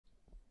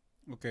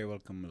Okay,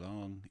 welcome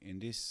along. In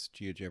this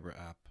GeoGebra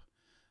app,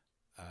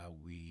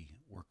 we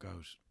work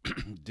out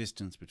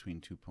distance between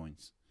 2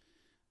 points.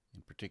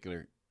 In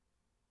particular,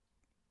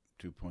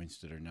 2 points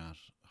that are not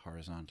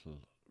horizontally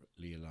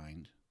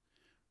aligned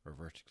or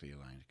vertically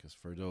aligned. Because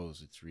for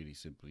those, it's really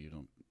simple.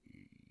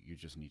 You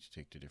just need to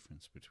take the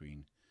difference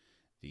between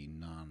the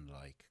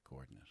non-like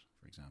coordinate.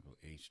 For example,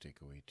 h take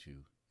away 2 is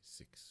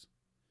 6.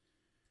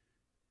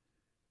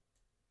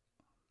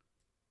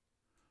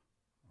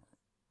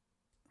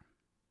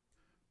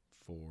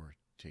 4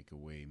 take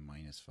away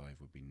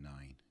 -5 would be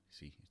 9.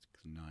 See, it's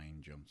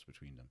 9 jumps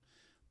between them.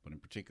 But in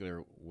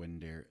particular, when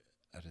they're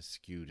at a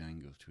skewed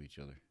angle to each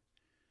other,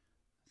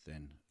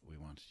 then we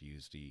want to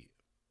use the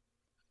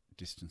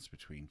distance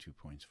between 2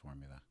 points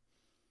formula,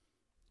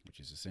 which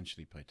is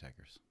essentially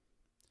Pythagoras.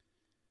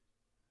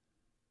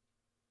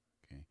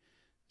 Okay,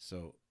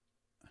 so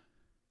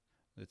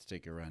let's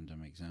take a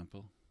random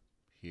example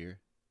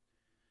here.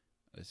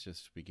 Let's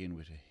just begin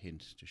with a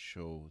hint to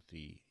show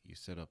you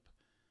set up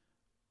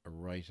a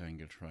right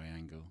angle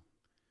triangle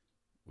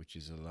which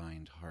is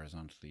aligned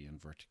horizontally and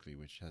vertically,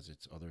 which has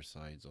its other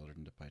sides other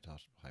than the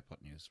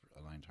hypotenuse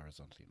aligned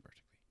horizontally and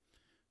vertically.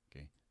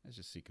 Okay, let's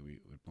just see,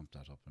 we bump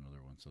that up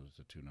another one so that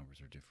the two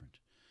numbers are different.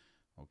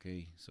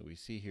 Okay, so we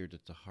see here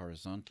that the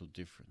horizontal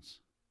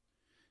difference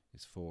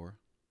is 4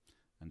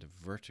 and the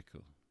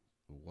vertical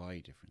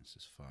y difference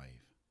is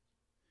 5.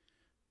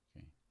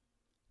 Okay,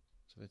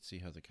 so let's see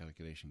how the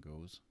calculation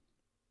goes.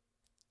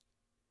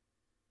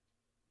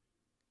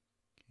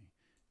 Okay,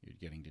 you're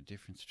getting the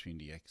difference between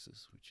the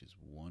x's, which is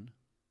 1,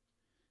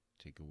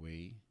 take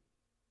away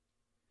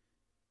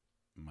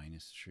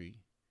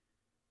 -3,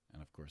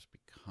 and of course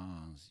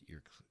because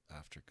you're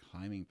after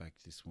climbing back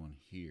this one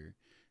here,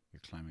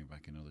 you're climbing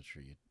back another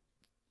 3.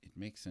 It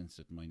makes sense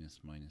that minus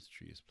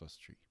 3 is plus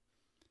 3.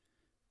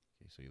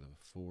 Okay, so you'll have a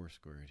 4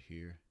 squared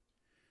here.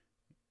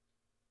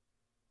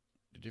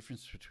 The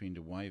difference between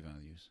the y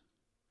values,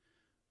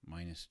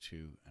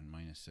 -2 and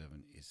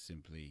 -7, is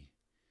simply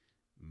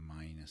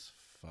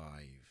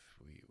 -5.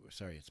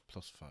 Sorry, it's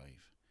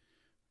 +5.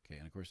 Okay,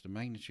 and of course the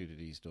magnitude of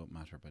these don't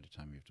matter by the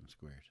time you have them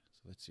squared.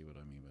 So let's see what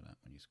I mean by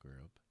that when you square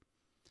up.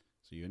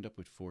 So you end up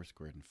with 4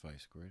 squared and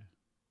 5 squared.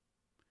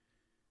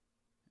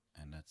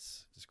 And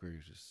that's the square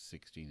root of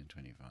 16 and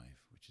 25,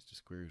 which is the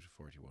square root of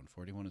 41.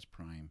 41 is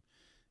prime.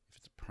 If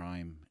it's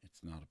prime,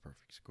 it's not a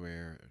perfect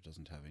square. It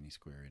doesn't have any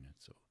square in it.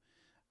 So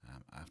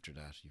after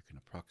that, you can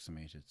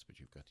approximate it, but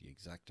you've got the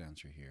exact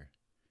answer here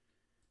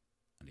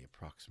and the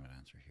approximate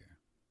answer here.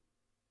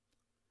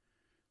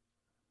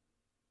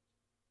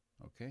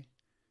 Okay?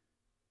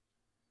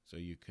 So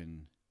you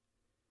can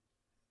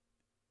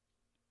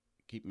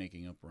keep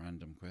making up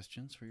random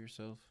questions for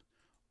yourself,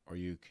 or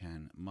you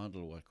can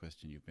model what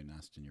question you've been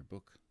asked in your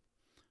book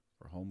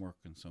for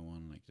homework and so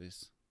on, like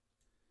this.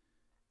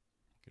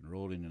 You can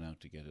roll in and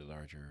out to get a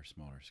larger or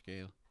smaller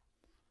scale.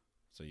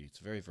 So it's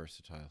very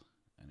versatile,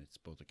 and it's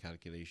both a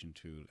calculation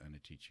tool and a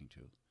teaching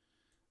tool.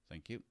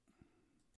 Thank you.